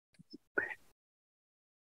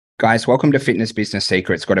Guys, welcome to Fitness Business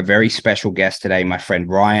Secrets. Got a very special guest today, my friend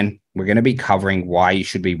Ryan. We're going to be covering why you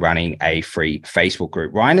should be running a free Facebook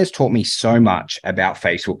group. Ryan has taught me so much about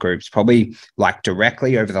Facebook groups, probably like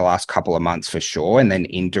directly over the last couple of months for sure, and then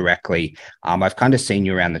indirectly. I've kind of seen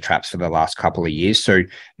you around the traps for the last couple of years. So,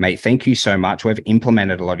 mate, thank you so much. We've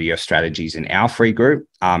implemented a lot of your strategies in our free group,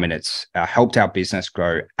 and it's helped our business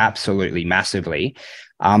grow absolutely massively.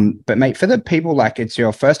 But mate, for the people, like it's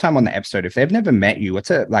your first time on the episode, if they've never met you,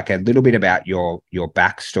 what's a little bit about your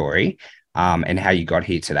backstory, and how you got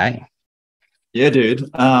here today? Yeah, dude.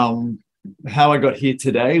 How I got here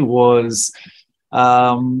today was,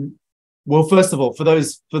 well, first of all, for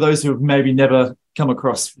those who have maybe never come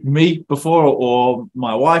across me before or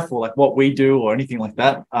my wife or like what we do or anything like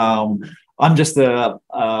that, I'm just a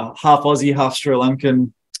half Aussie, half Sri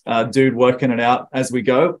Lankan dude working it out as we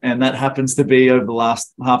go, and that happens to be over the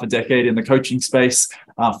last half a decade in the coaching space,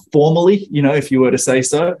 formally, if you were to say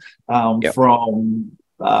so. From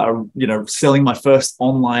selling my first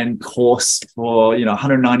online course for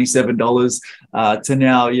 $197 to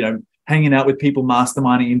now hanging out with people,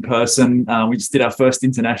 masterminding in person. We just did our first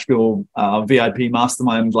international VIP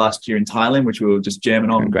mastermind last year in Thailand, which we were just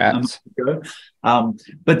jamming on. Congrats.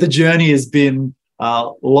 But the journey has been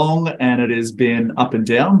long, and it has been up and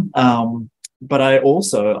down. But I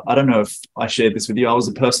don't know if I shared this with you, I was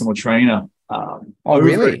a personal trainer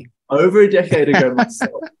really? Over a decade ago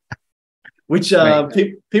myself, which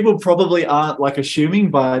people probably aren't like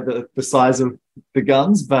assuming by the size of the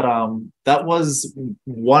guns, but that was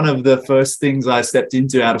one of the first things I stepped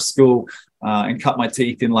into out of school and cut my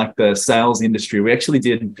teeth in like the sales industry. We actually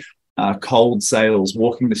did cold sales,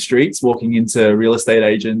 walking the streets, walking into real estate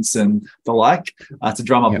agents and the like, to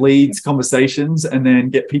drum up leads, conversations, and then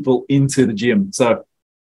get people into the gym. So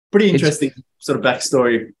pretty interesting sort of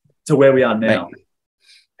backstory to where we are now.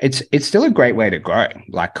 It's still a great way to grow,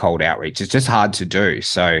 like cold outreach. It's just hard to do.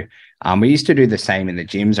 So we used to do the same in the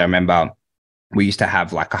gyms. I remember we used to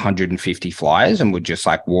have like 150 flyers and would just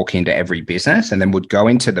like walk into every business and then would go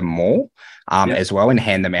into the mall as well and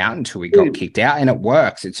hand them out until we got kicked out. And it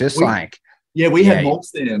works. It's just we had mall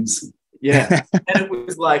stands. Yeah. And it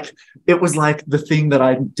was like the thing that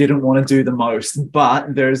I didn't want to do the most,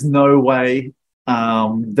 but there's no way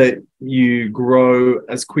that you grow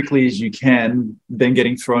as quickly as you can then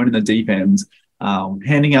getting thrown in the deep end.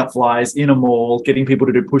 Handing out flyers in a mall, getting people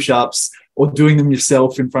to do push-ups or doing them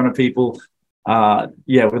yourself in front of people. We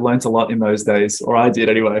learned a lot in those days, or I did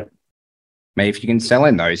anyway. Mate, if you can sell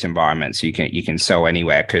in those environments, you can sell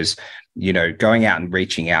anywhere, because going out and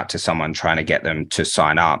reaching out to someone, trying to get them to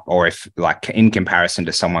sign up, or if like in comparison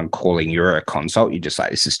to someone calling you a consult, you're just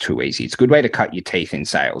like, this is too easy. It's a good way to cut your teeth in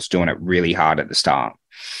sales, doing it really hard at the start.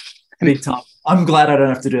 Big time. I'm glad I don't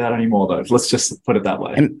have to do that anymore, though. Let's just put it that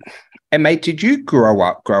way. And mate, did you grow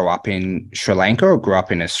up in Sri Lanka or grow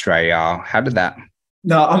up in Australia? How did that?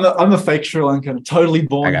 No, I'm a fake Sri Lankan, totally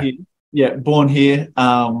born here. Yeah, born here.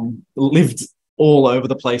 Lived all over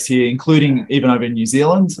the place here, including even over in New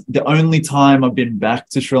Zealand. The only time I've been back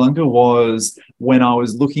to Sri Lanka was when I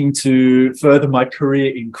was looking to further my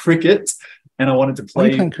career in cricket, and I wanted to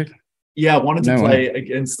play. Yeah, I wanted to play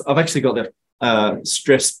against. I've actually got that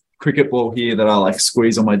stress cricket ball here that I like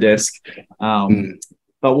squeeze on my desk.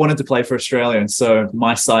 But wanted to play for Australia. And so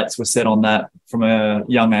my sights were set on that from a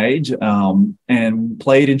young age, and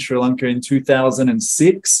played in Sri Lanka in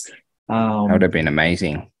 2006. That would have been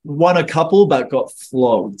amazing. Won a couple, but got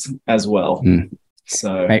flogged as well.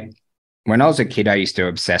 So mate, when I was a kid, I used to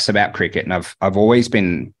obsess about cricket, and I've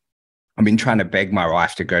been trying to beg my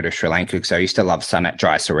wife to go to Sri Lanka because I used to love Sanat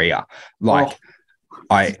Jayasuriya.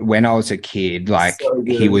 When I was a kid,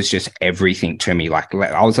 he was just everything to me. Like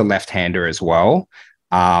I was a left-hander as well.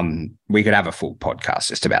 We could have a full podcast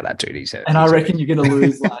just about that dude. I reckon you're going to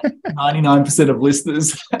lose like 99% of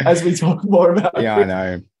listeners as we talk more about it. Yeah, I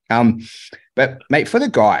know. But mate, for the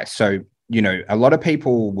guys, so a lot of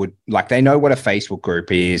people would they know what a Facebook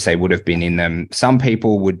group is. They would have been in them. Some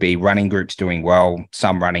people would be running groups doing well,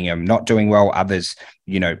 some running them not doing well, others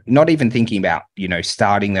not even thinking about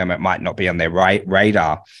starting them. It might not be on their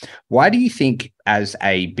radar. Why do you think, as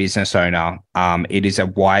a business owner, it is a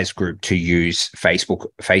wise group to use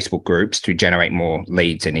Facebook groups to generate more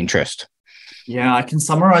leads and interest? Yeah, I can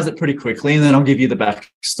summarize it pretty quickly, and then I'll give you the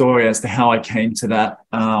backstory as to how I came to that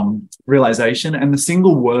realization. And the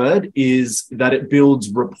single word is that it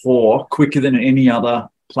builds rapport quicker than any other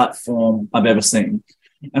platform I've ever seen.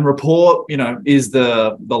 And rapport, is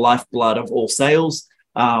the lifeblood of all sales.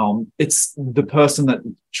 It's the person that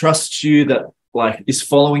trusts you, that like is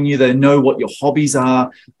following you. They know what your hobbies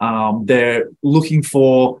are. They're looking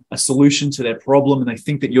for a solution to their problem, and they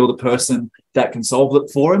think that you're the person that can solve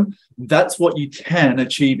it for them. That's what you can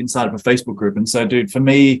achieve inside of a Facebook group. And so, dude, for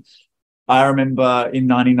me, I remember in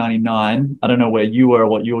 1999, I don't know where you were or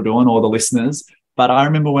what you were doing, or the listeners, but I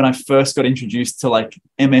remember when I first got introduced to like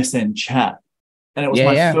MSN chat, and it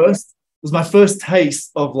was my first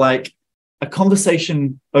taste of like a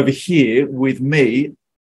conversation over here with me,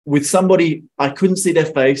 with somebody I couldn't see their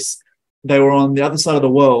face. They were on the other side of the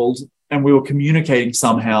world, and we were communicating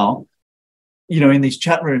somehow, in these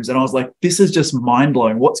chat rooms. And I was like, this is just mind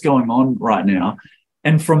blowing. What's going on right now?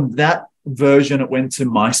 And from that version, it went to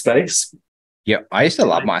MySpace. Yep, I used to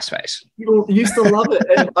love MySpace. You used to love it.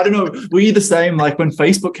 And I don't know, were you the same? Like when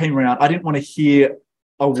Facebook came around, I didn't want to hear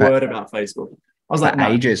a word about Facebook. I was like, for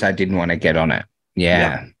ages, I didn't want to get on it.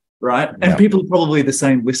 Yeah. Right. And people are probably the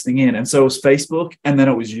same listening in. And so it was Facebook, and then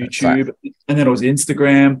it was YouTube, and then it was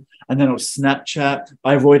Instagram, and then it was Snapchat.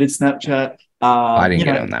 I avoided Snapchat. I didn't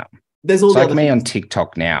get on that. There's all it's like me on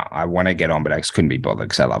TikTok now. I want to get on, but I just couldn't be bothered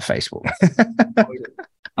because I love Facebook.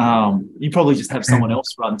 You probably just have someone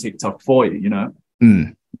else run TikTok for you,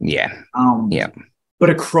 Yeah. But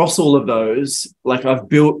across all of those, like I've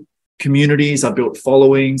built communities, I've built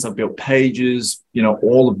followings, I've built pages,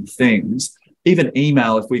 all of the things. Even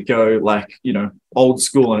email, if we go like, old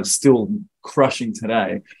school, and it's still crushing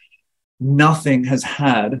today, nothing has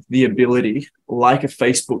had the ability like a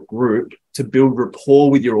Facebook group to build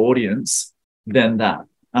rapport with your audience than that.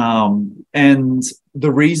 And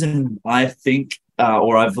the reason I think,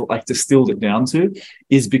 or I've like distilled it down to,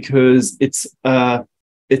 is because it's a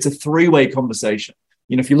three-way conversation.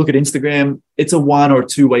 If you look at Instagram, it's a one or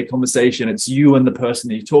two-way conversation. It's you and the person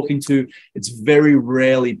that you're talking to. It's very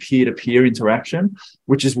rarely peer-to-peer interaction,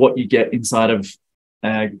 which is what you get inside of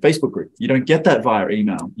a Facebook group. You don't get that via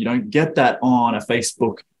email. You don't get that on a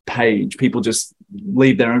Facebook page. People just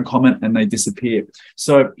leave their own comment and they disappear.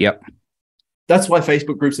 So that's why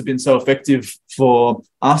Facebook groups have been so effective for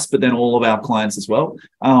us, but then all of our clients as well.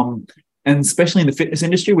 And especially in the fitness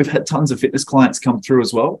industry, we've had tons of fitness clients come through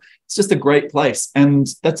as well. It's just a great place. And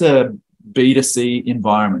that's a B2C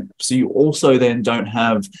environment. So you also then don't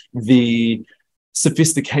have the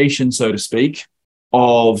sophistication, so to speak,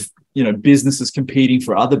 of, businesses competing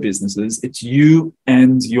for other businesses. It's you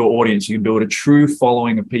and your audience. You can build a true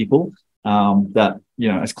following of people that,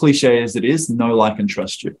 as cliche as it is, know, like, and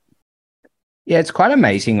trust you. Yeah, it's quite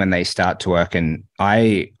amazing when they start to work. And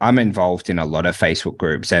I'm involved in a lot of Facebook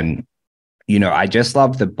groups, and I just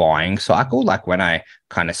love the buying cycle. Like when I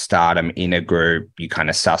kind of start them in a group, you kind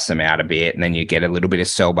of suss them out a bit, and then you get a little bit of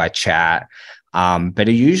sell by chat. But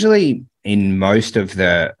usually in most of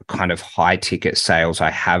the kind of high ticket sales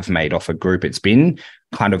I have made off a group, it's been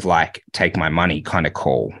kind of like take my money kind of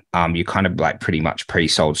call. You kind of like pretty much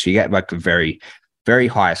pre-sold. So you get like a very, very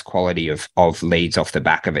highest quality of leads off the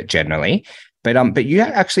back of it generally. But you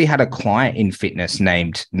actually had a client in fitness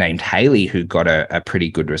named Haley who got a pretty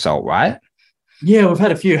good result, right? Yeah, we've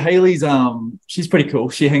had a few. Haley's, she's pretty cool.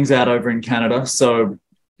 She hangs out over in Canada. So,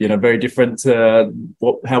 very different to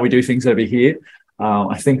how we do things over here.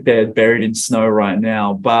 I think they're buried in snow right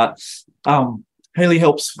now. But Haley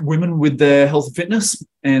helps women with their health and fitness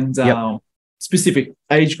and specific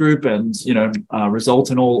age group and, result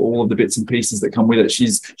and all of the bits and pieces that come with it.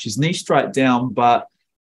 She's niched right down. But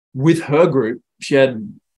with her group, she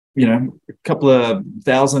had a couple of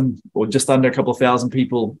thousand or just under a couple of thousand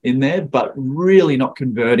people in there, but really not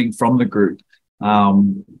converting from the group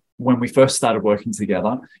when we first started working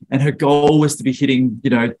together. And her goal was to be hitting,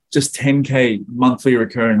 just 10K monthly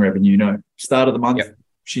recurring revenue. Start of the month,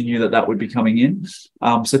 she knew that would be coming in.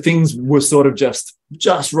 So things were sort of just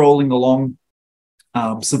rolling along,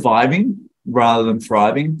 surviving rather than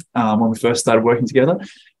thriving when we first started working together.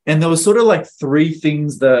 And there was sort of like three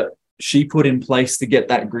things that she put in place to get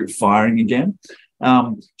that group firing again.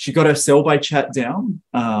 She got her sell by chat down,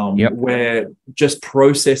 where just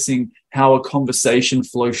processing how a conversation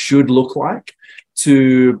flow should look like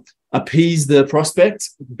to appease the prospect,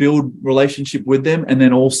 build relationship with them, and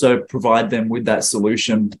then also provide them with that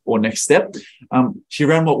solution or next step. She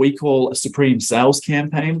ran what we call a Supreme Sales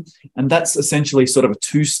Campaign, and that's essentially sort of a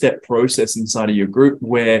two-step process inside of your group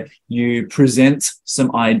where you present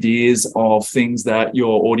some ideas of things that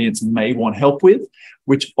your audience may want help with,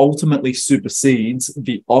 which ultimately supersedes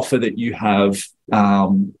the offer that you have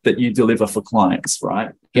that you deliver for clients,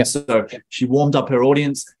 right? Yeah. So she warmed up her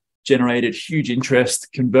audience, generated huge interest,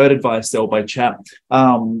 converted via sell by chat.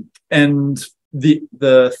 And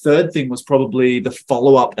the third thing was probably the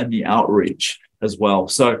follow-up and the outreach as well.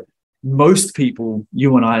 So most people,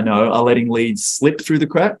 you and I know, are letting leads slip through the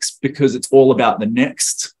cracks because it's all about the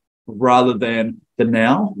next rather than the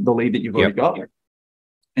now, the lead that you've already got.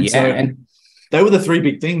 And and they were the three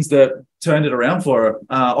big things that turned it around for her.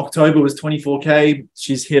 October was 24K.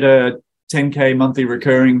 She's hit a 10K monthly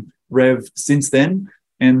recurring rev since then.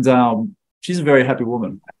 And she's a very happy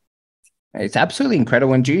woman. It's absolutely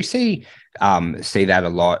incredible. And do you see that a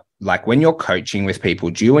lot? Like when you're coaching with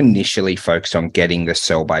people, do you initially focus on getting the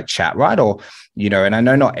sell by chat right? Or, and I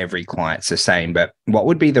know not every client's the same, but what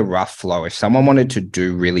would be the rough flow if someone wanted to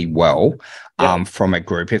do really well from a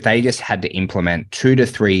group, if they just had to implement 2 to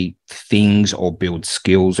 3 things or build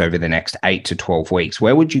skills over the next 8 to 12 weeks,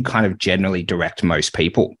 where would you kind of generally direct most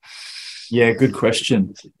people? Yeah, good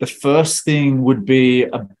question. The first thing would be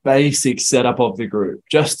a basic setup of the group,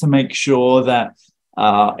 just to make sure that,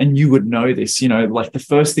 and you would know this, like the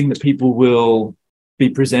first thing that people will be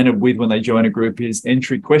presented with when they join a group is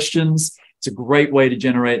entry questions. It's a great way to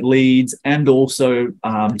generate leads and also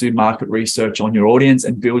do market research on your audience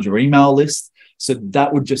and build your email list. So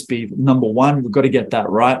that would just be number one. We've got to get that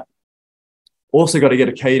right. Also got to get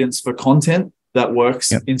a cadence for content that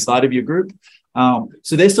works inside of your group.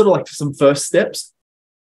 So there's sort of like some first steps.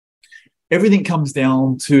 Everything comes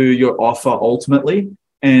down to your offer ultimately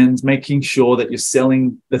and making sure that you're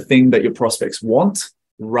selling the thing that your prospects want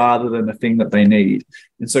rather than the thing that they need.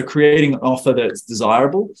 And so creating an offer that's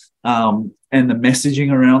desirable and the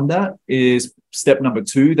messaging around that is step number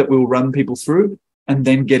 2 that we'll run people through, and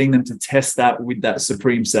then getting them to test that with that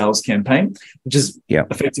Supreme Sales campaign, which is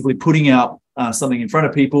effectively putting out something in front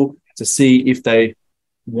of people to see if they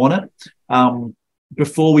want it.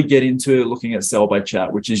 Before we get into looking at sell by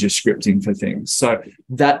chat, which is your scripting for things. So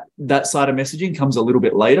that side of messaging comes a little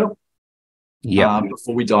bit later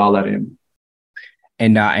before we dial that in.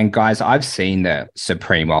 And guys, I've seen the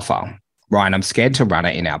Supreme offer. Ryan, I'm scared to run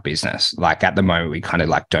it in our business. Like at the moment, we kind of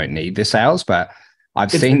like don't need the sales, but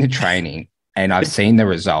I've seen the training and I've seen the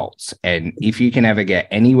results. And if you can ever get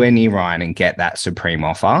anywhere near Ryan and get that Supreme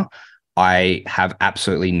offer, I have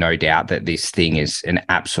absolutely no doubt that this thing is an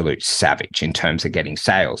absolute savage in terms of getting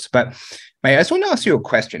sales. But mate, I just want to ask you a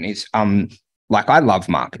question. Is like I love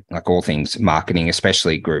marketing, like all things marketing,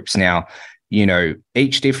 especially groups. Now,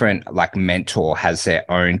 each different like mentor has their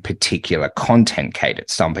own particular content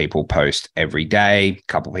cadence. Some people post every day, a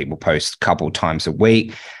couple people post a couple times a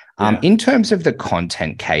week. In terms of the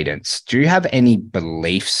content cadence, do you have any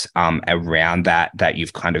beliefs around that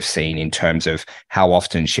you've kind of seen in terms of how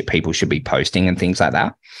often people should be posting and things like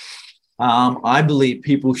that? I believe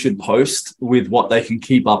people should post with what they can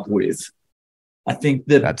keep up with. I think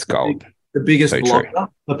that's gold. The biggest blocker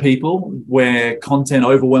for people where content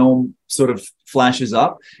overwhelm sort of flashes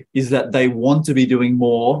up is that they want to be doing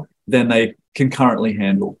more than they can currently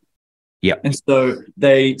handle. And so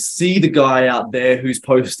they see the guy out there who's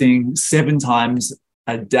posting 7 times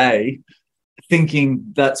a day,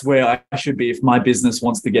 thinking that's where I should be if my business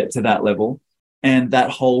wants to get to that level. And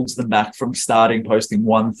that holds them back from posting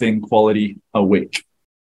one thing quality a week.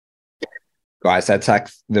 Guys, that's like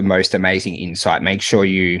the most amazing insight. Make sure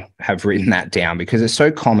you have written that down because it's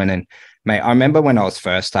so common. And mate, I remember when I was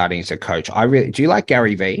first starting as a coach, do you like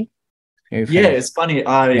Gary Vee? Yeah, it's funny.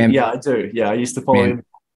 I do. Yeah, I used to follow him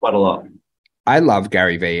quite a lot. I love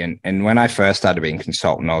Gary Vee. And when I first started being a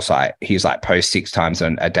consultant, I was like, he's like post 6 times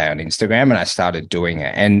a day on Instagram. And I started doing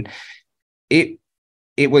it. And it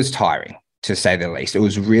was tiring, to say the least. It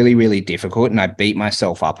was really, really difficult. And I beat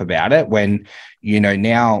myself up about it when,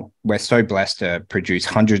 now we're so blessed to produce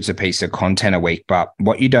hundreds of pieces of content a week. But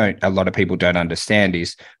what a lot of people don't understand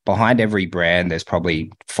is behind every brand, there's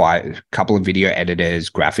probably a couple of video editors,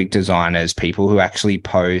 graphic designers, people who actually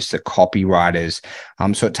post, the copywriters.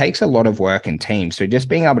 So it takes a lot of work and team. So just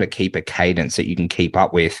being able to keep a cadence that you can keep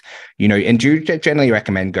up with, and do you generally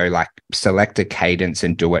recommend go like select a cadence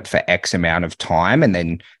and do it for X amount of time and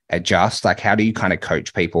then adjust? Like, how do you kind of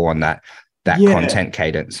coach people on that content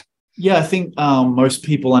cadence? Yeah, I think most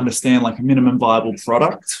people understand like a minimum viable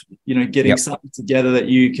product, getting something together that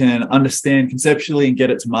you can understand conceptually and get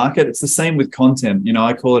it to market. It's the same with content.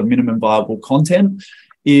 I call it minimum viable content.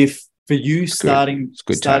 If for you starting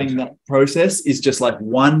that process is just like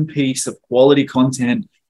one piece of quality content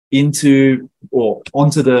onto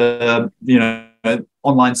the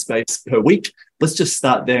online space per week, let's just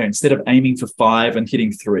start there instead of aiming for 5 and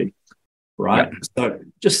hitting 3. Right. So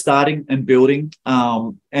just starting and building.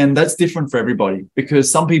 And that's different for everybody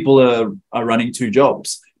because some people are running 2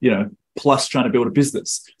 jobs, plus trying to build a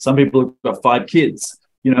business. Some people have got 5 kids,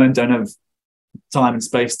 and don't have time and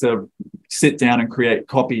space to sit down and create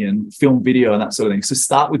copy and film video and that sort of thing. So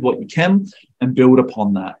start with what you can and build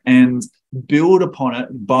upon that. And build upon it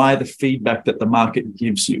by the feedback that the market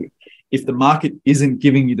gives you. If the market isn't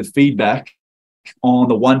giving you the feedback on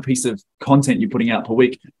the one piece of content you're putting out per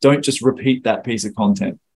week, don't just repeat that piece of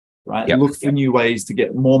content, right? Yep. Look for new ways to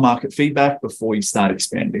get more market feedback before you start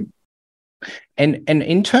expanding. And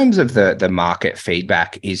in terms of the market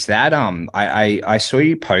feedback, is that I saw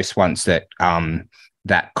you post once that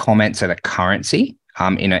that comments are the currency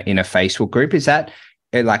in a Facebook group. Is that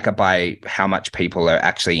like by how much people are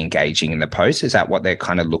actually engaging in the post? Is that what they're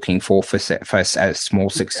kind of looking for a small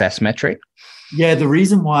success metric? Yeah, the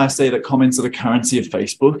reason why I say that comments are the currency of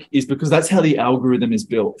Facebook is because that's how the algorithm is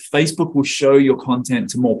built. Facebook will show your content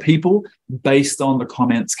to more people based on the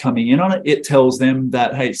comments coming in on it. It tells them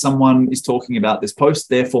that, hey, someone is talking about this post,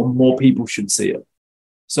 therefore more people should see it.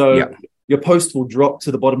 So your post will drop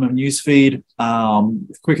to the bottom of newsfeed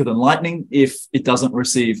quicker than lightning if it doesn't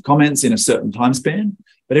receive comments in a certain time span.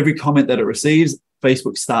 But every comment that it receives,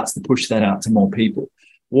 Facebook starts to push that out to more people.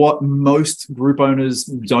 What most group owners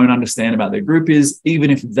don't understand about their group is even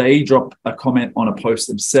if they drop a comment on a post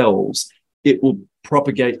themselves, it will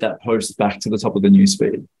propagate that post back to the top of the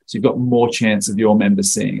newsfeed. So you've got more chance of your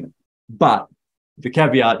members seeing it. But the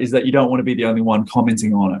caveat is that you don't want to be the only one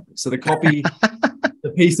commenting on it. So the copy,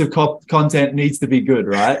 the piece of content needs to be good,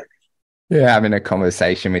 right? You're having a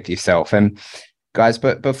conversation with yourself. And guys,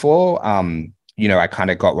 but before, I kind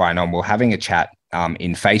of got Ryan on, we're having a chat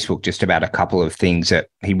in Facebook just about a couple of things that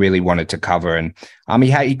he really wanted to cover. And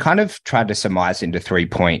he kind of tried to surmise into 3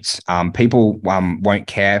 points. People won't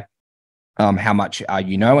care how much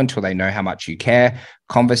you know until they know how much you care.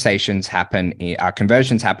 Conversions happen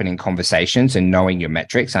in conversations and knowing your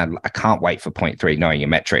metrics. And I can't wait for point 3, knowing your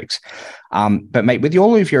metrics. But mate, with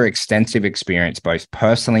all of your extensive experience, both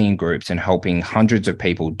personally in groups and helping hundreds of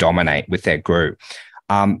people dominate with their group,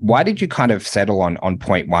 why did you kind of settle on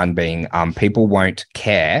point 1 being people won't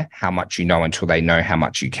care how much you know until they know how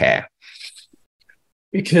much you care?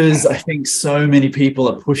 Because I think so many people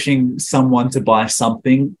are pushing someone to buy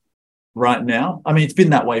something right now. I mean, it's been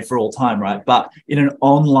that way for all time, right? But in an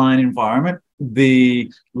online environment,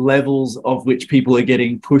 the levels of which people are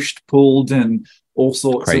getting pushed, pulled, and all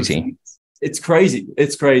sorts of things, it's crazy.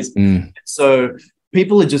 It's crazy. So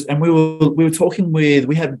people are just, and we were talking with,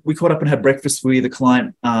 we caught up and had breakfast with a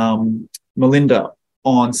client, Melinda,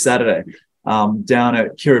 on Saturday down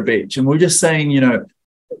at Kira Beach. And we were just saying,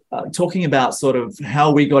 talking about sort of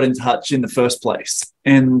how we got in touch in the first place.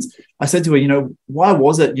 And I said to her, why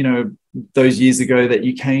was it, those years ago that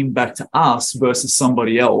you came back to us versus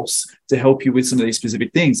somebody else to help you with some of these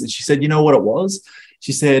specific things? And she said, you know what it was?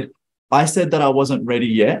 She said, I said that I wasn't ready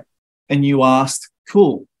yet. And you asked,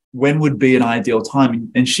 cool, when would be an ideal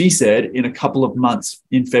time? And she said, in a couple of months,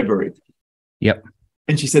 in February. Yep.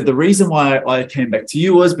 And she said, the reason why I came back to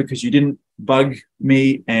you was because you didn't bug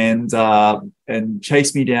me and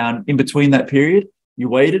chase me down in between that period. You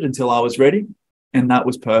waited until I was ready. And that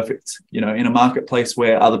was perfect. In a marketplace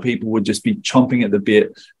where other people would just be chomping at the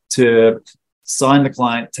bit to sign the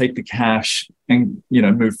client, take the cash, and,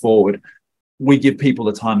 move forward. We give people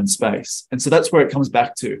the time and space. And so that's where it comes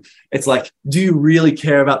back to. It's like, do you really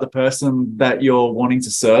care about the person that you're wanting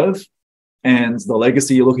to serve and the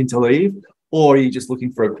legacy you're looking to leave? Or are you just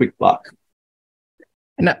looking for a quick buck?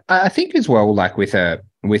 And I think as well, like with a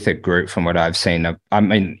group, from what I've seen, I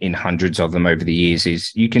mean, in hundreds of them over the years,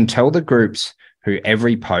 is you can tell the groups who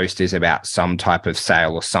every post is about some type of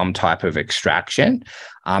sale or some type of extraction.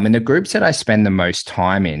 And the groups that I spend the most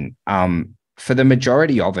time in, for the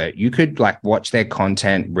majority of it, you could watch their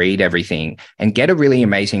content, read everything, and get a really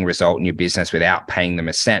amazing result in your business without paying them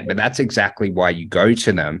a cent. But that's exactly why you go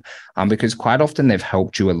to them, because quite often they've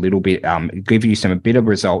helped you a little bit, give you a bit of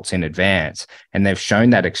results in advance, and they've shown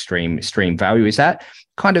that extreme value. Is that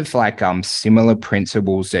kind of similar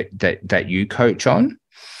principles that you coach on?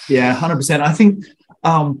 Yeah, 100%. I think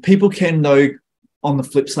people can, though, on the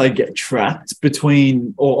flip side, get trapped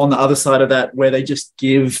between, or on the other side of that, where they just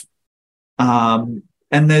give. And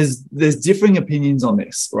there's differing opinions on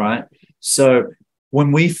this, right? So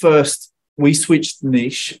when we switched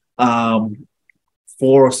niche 4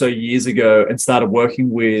 or so years ago and started working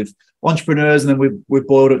with entrepreneurs, and then we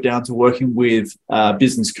boiled it down to working with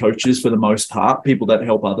business coaches for the most part, people that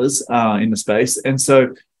help others in the space. And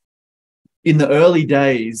so in the early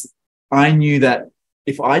days, I knew that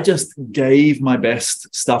if I just gave my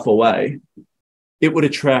best stuff away, it would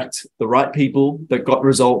attract the right people that got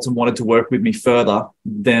results and wanted to work with me further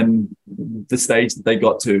than the stage that they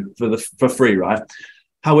got to for free, right?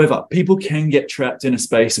 However, people can get trapped in a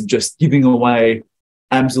space of just giving away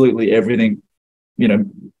absolutely everything,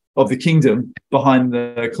 of the kingdom behind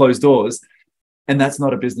the closed doors. And that's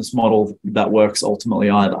not a business model that works ultimately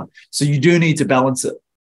either. So you do need to balance it.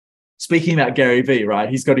 Speaking about Gary Vee, right?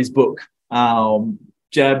 He's got his book,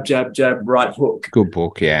 Jab, Jab, Jab, Right Hook. Good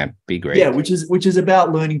book, yeah. Big read. Yeah, which is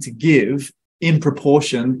about learning to give in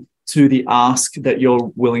proportion to the ask that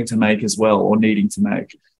you're willing to make as well, or needing to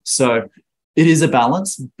make. So it is a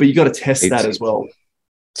balance, but you got to test that as well.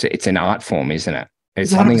 It's an art form, isn't it?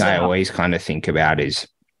 It's something I always kind of think about is,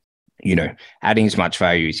 adding as much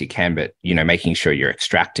value as you can, but, making sure you're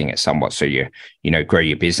extracting it somewhat so you grow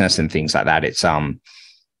your business and things like that. It's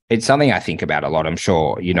something I think about a lot. I'm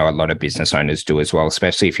sure, a lot of business owners do as well,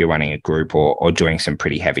 especially if you're running a group or doing some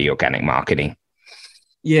pretty heavy organic marketing.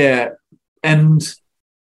 Yeah. And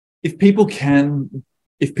if people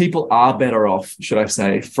are better off, should I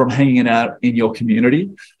say, from hanging out in your community,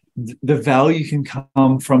 the value can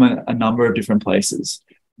come from a number of different places.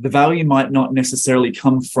 The value might not necessarily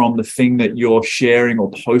come from the thing that you're sharing or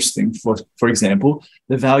posting, for example.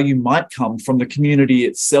 The value might come from the community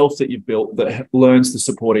itself that you've built that learns to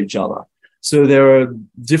support each other. So there are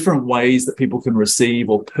different ways that people can receive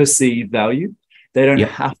or perceive value. They don't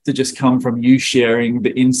have to just come from you sharing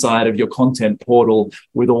the inside of your content portal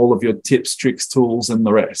with all of your tips, tricks, tools, and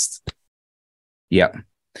the rest. Yeah.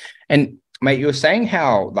 And mate, you were saying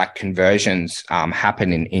how like conversions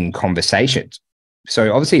happen in conversations.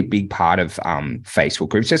 So obviously a big part of Facebook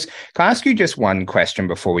groups. Just can I ask you just one question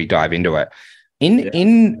before we dive into it?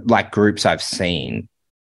 In like groups I've seen,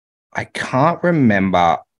 I can't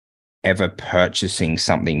remember ever purchasing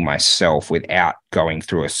something myself without going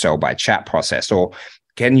through a sell by chat process. Or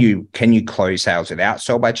can you close sales without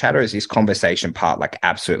sell by chat, or is this conversation part like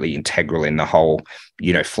absolutely integral in the whole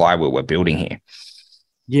flywheel we're building here?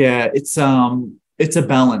 Yeah, it's a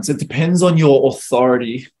balance. It depends on your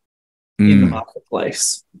authority in the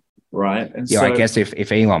marketplace, right? And I guess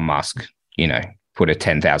if Elon Musk, put a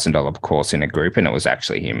 $10,000 course in a group and it was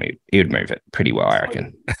actually him, he would move it pretty well, I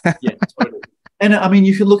reckon. Yeah, totally. And I mean,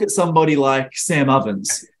 you could look at somebody like Sam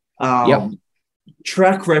Ovens,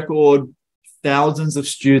 track record, thousands of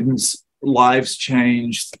students, lives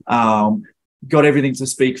changed, got everything to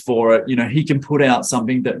speak for it. He can put out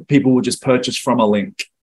something that people will just purchase from a link.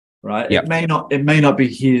 Right. Yep. It may not be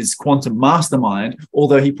his quantum mastermind,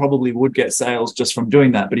 although he probably would get sales just from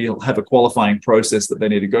doing that, but he'll have a qualifying process that they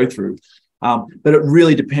need to go through. But it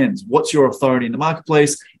really depends. What's your authority in the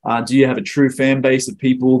marketplace? Do you have a true fan base of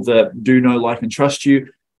people that do know, like, and trust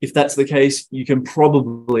you? If that's the case, you can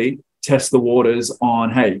probably test the waters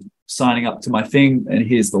on, hey, signing up to my thing, and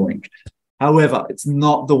here's the link. However, it's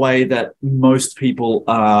not the way that most people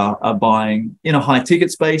are buying in a high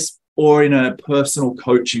ticket space or in a personal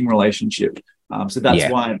coaching relationship. So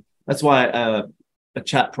that's why a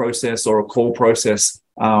chat process or a call process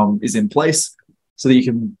is in place, so that you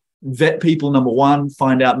can vet people, number one,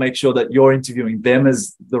 find out, make sure that you're interviewing them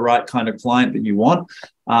as the right kind of client that you want,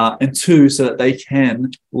 and two, so that they can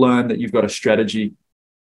learn that you've got a strategy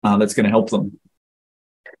that's going to help them.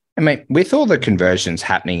 I mean, with all the conversions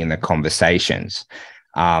happening in the conversations,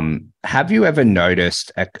 have you ever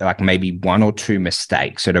noticed like maybe one or two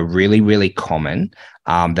mistakes that are really, really common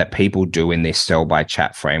that people do in this sell by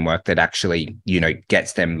chat framework that actually,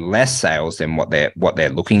 gets them less sales than what they're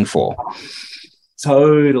looking for?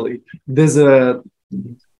 Totally. Where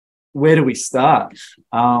do we start?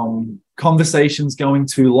 Conversations going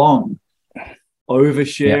too long,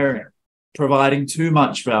 oversharing, providing too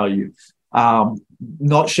much value, not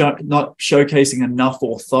showcasing enough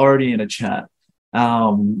authority in a chat,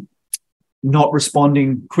 not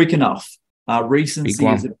responding quick enough.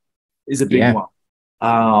 Recency is a big one.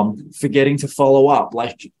 Forgetting to follow up,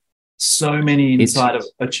 like so many inside of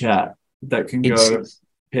a chat that can go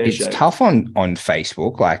pear-shaped. It's tough on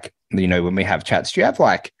Facebook. Like, when we have chats, do you have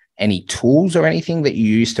like any tools or anything that you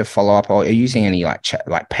use to follow up, or are you using any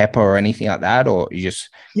like Pepper or anything like that, or you just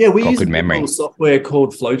we use good memory software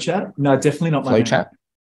called Flowchat? No, definitely not Flowchat.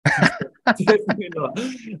 Definitely not.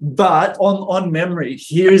 But on memory,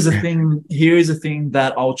 here is a thing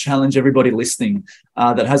that I'll challenge everybody listening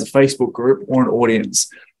that has a Facebook group or an audience.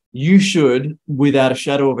 You should, without a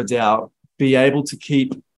shadow of a doubt, be able to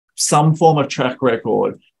keep some form of track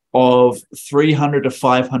record of 300 to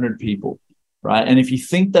 500 people, right? And if you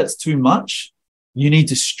think that's too much, you need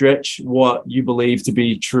to stretch what you believe to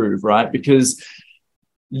be true, right? Because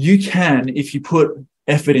you can, if you put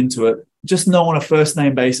effort into it, just know on a first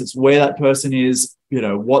name basis where that person is,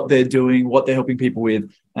 what they're doing, what they're helping people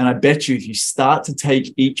with. And I bet you if you start to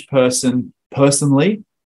take each person personally,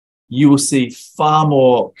 you will see far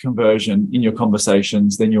more conversion in your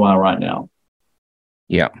conversations than you are right now.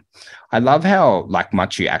 Yeah. I love how like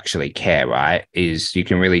much you actually care, right? Is you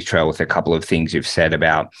can really tell with a couple of things you've said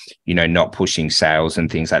about, not pushing sales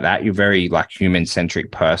and things like that. You're very like human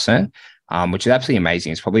centric person, which is absolutely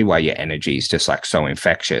amazing. It's probably why your energy is just like so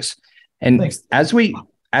infectious. And Thanks. as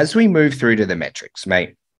we move through to the metrics,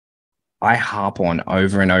 mate, I harp on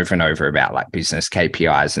over and over and over about like business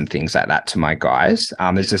KPIs and things like that to my guys.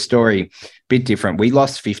 There's a story a bit different. We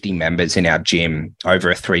lost 50 members in our gym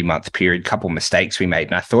over a 3-month period, couple mistakes we made.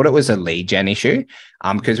 And I thought it was a lead gen issue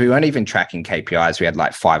because we weren't even tracking KPIs. We had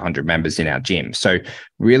like 500 members in our gym. So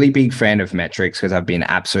really big fan of metrics because I've been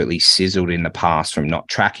absolutely sizzled in the past from not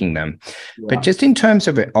tracking them. Yeah. But just in terms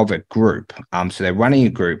of a group, so they're running a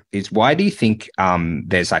group, is why do you think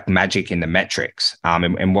there's like magic in the metrics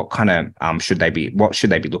and what kind of what should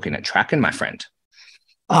they be looking at tracking, my friend?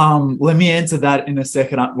 Let me answer that in a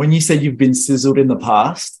second. When you said you've been sizzled in the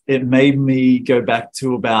past, it made me go back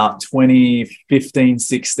to about 2015,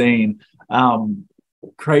 16.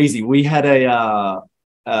 Crazy. We had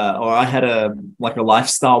I had a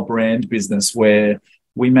lifestyle brand business where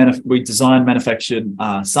we designed, manufactured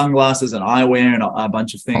sunglasses and eyewear and a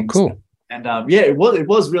bunch of things. Oh, cool. And it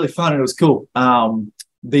was really fun and it was cool.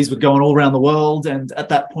 These were going all around the world. And at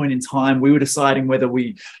that point in time, we were deciding whether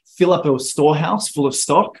we fill up a storehouse full of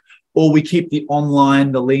stock or we keep the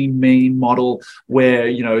online, the lean, mean model where,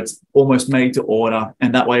 it's almost made to order.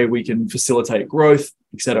 And that way we can facilitate growth,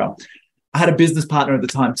 etc. I had a business partner at the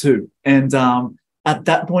time too. And at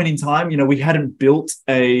that point in time, we hadn't built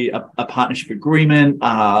a partnership agreement,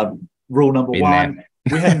 rule number one.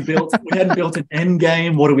 We hadn't built an end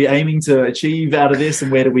game. What are we aiming to achieve out of this?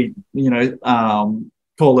 And where do we,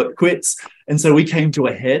 call it quits? And so we came to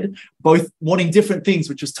a head, both wanting different things,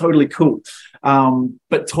 which was totally cool.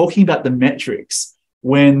 But talking about the metrics,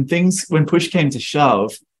 when push came to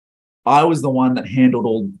shove, I was the one that handled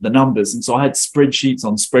all the numbers. And so I had spreadsheets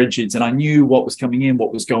on spreadsheets and I knew what was coming in,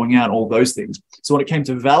 what was going out, all those things. So when it came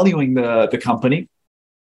to valuing the company,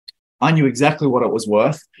 I knew exactly what it was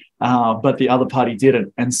worth, but the other party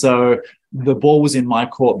didn't. And so the ball was in my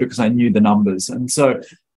court because I knew the numbers. And so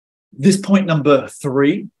this point number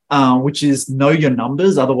 3, which is know your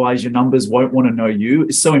numbers, otherwise your numbers won't want to know you,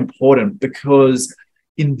 is so important because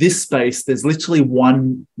in this space, there's literally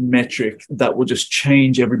one metric that will just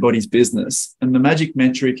change everybody's business. And the magic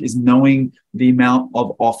metric is knowing the amount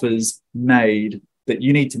of offers made that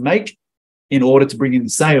you need to make in order to bring in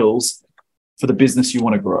sales for the business you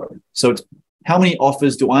want to grow. So it's how many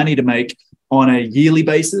offers do I need to make on a yearly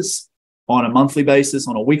basis, on a monthly basis,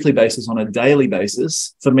 on a weekly basis, on a daily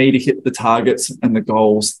basis for me to hit the targets and the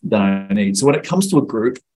goals that I need. So when it comes to a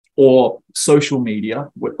group or social media,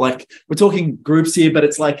 we're talking groups here, but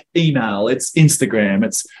it's like email, it's Instagram,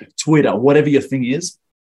 it's Twitter, whatever your thing is.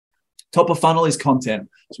 Top of funnel is content.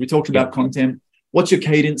 So we talked about content. What's your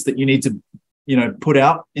cadence that you need to, put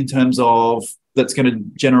out in terms of that's going to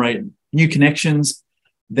generate new connections?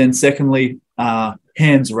 Then secondly,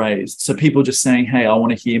 hands raised. So people just saying, hey, I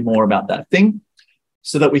want to hear more about that thing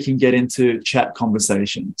so that we can get into chat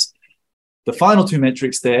conversations. The final 2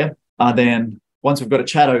 metrics there are then, once we've got a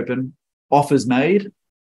chat open, offers made,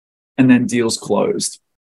 and then deals closed.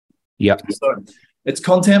 Yep. So it's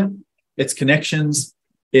content, it's connections,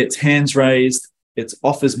 it's hands raised, it's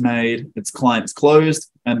offers made, it's clients closed.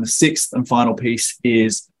 And the 6th and final piece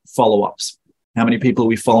is follow-ups. How many people are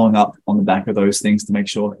we following up on the back of those things to make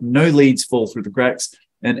sure no leads fall through the cracks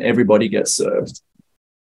and everybody gets served?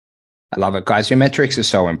 I love it, guys. Your metrics are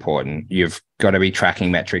so important. You've got to be tracking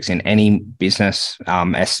metrics in any business,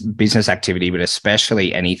 business activity, but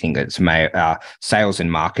especially anything that's sales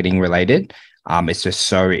and marketing related. It's just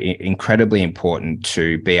so incredibly important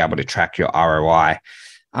to be able to track your ROI.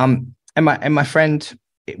 And my friend,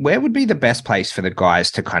 where would be the best place for the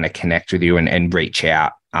guys to kind of connect with you and reach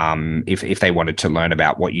out if they wanted to learn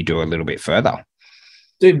about what you do a little bit further?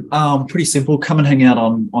 Dude, pretty simple. Come and hang out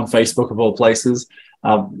on Facebook of all places.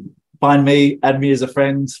 Find me, add me as a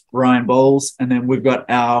friend, Ryan Bowles. And then we've got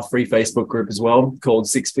our free Facebook group as well called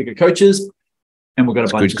 6 Figure Coaches. And we've got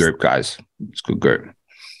a bunch of group, guys. It's a good group.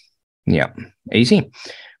 Yeah, easy.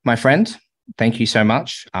 My friend, thank you so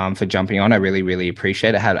much for jumping on. I really, really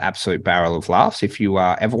appreciate it. I had an absolute barrel of laughs. If you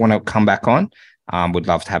ever want to come back on, would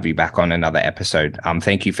love to have you back on another episode.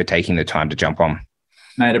 Thank you for taking the time to jump on.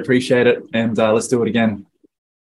 Mate, appreciate it. And let's do it again.